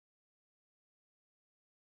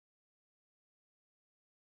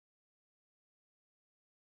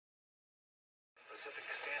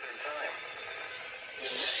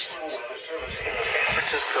National Weather Service in the San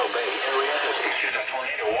Francisco Bay Area has issued a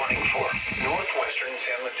tornado warning for northwestern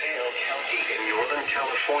San Mateo County in Northern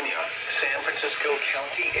California, San Francisco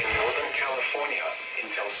County in Northern California,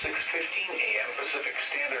 until 6:15 a.m. Pacific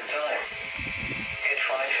Standard Time. At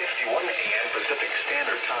 5:51 a.m. Pacific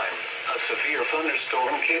Standard Time, a severe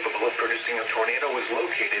thunderstorm capable of producing a tornado was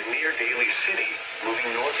located near Daly City,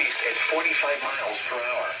 moving northeast at 45 miles per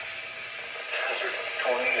hour. Hazard: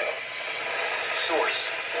 tornado. Source: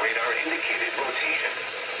 radar indicated rotation.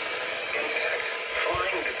 Impact: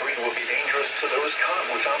 flying debris will be dangerous to those caught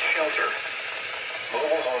without shelter.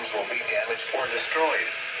 Mobile homes will be damaged or destroyed.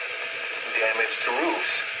 Damage to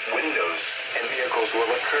roofs, windows, and vehicles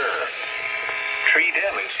will occur. Tree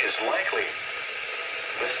damage is likely.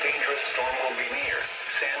 This dangerous storm will be near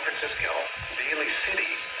San Francisco, Daly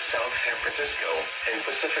City, South San Francisco, and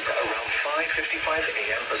Pacifica around 5:55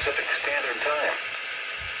 a.m. Pacific Standard Time.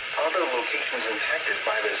 Other locations impacted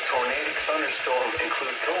by this tornadic thunderstorm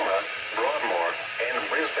include Tacoma, Broadmoor, and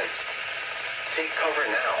Brisbane. Take cover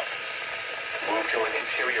now. Move to an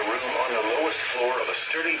interior room on the lowest floor of a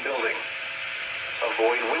sturdy building.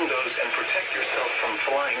 Avoid windows and protect yourself from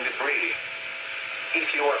flying debris.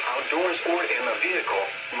 If you are outdoors or in a vehicle,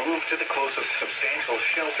 move to the closest substantial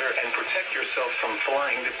shelter and protect yourself from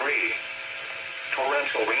flying debris.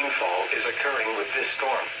 Torrential rainfall is occurring with this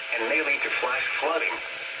storm and may lead to flash flooding.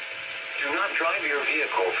 Do not drive your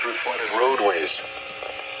vehicle through flooded roadways.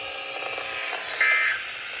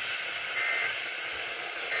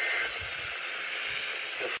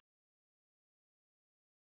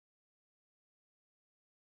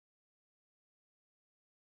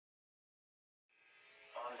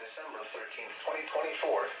 On December 13,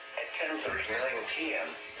 2024, at 10:39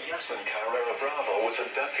 p.m., Yasmin Carrera Bravo was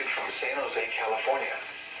abducted from San Jose, California.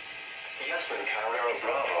 Yasmin Carrera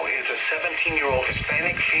Bravo is a 17-year-old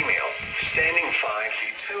Hispanic female, standing 5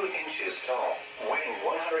 feet 2 inches tall, weighing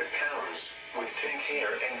 100 pounds, with pink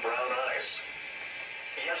hair and brown eyes.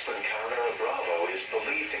 Yasmin Carrera Bravo is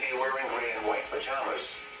believed to be wearing gray and white pajamas.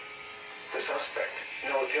 The suspect,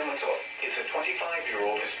 Noah Pimentel, is a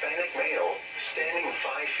 25-year-old Hispanic male, standing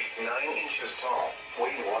 5 feet 9 inches tall,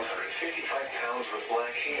 weighing 155 pounds with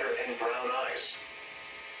black hair and brown eyes.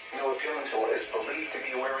 Noah Pimentel is believed to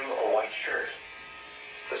be wearing a white shirt.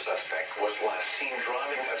 The suspect was last seen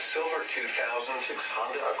driving a silver 2006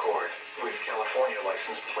 Honda Accord with California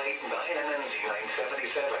license plate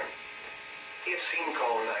 9NNZ977. If seen,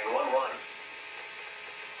 call 911.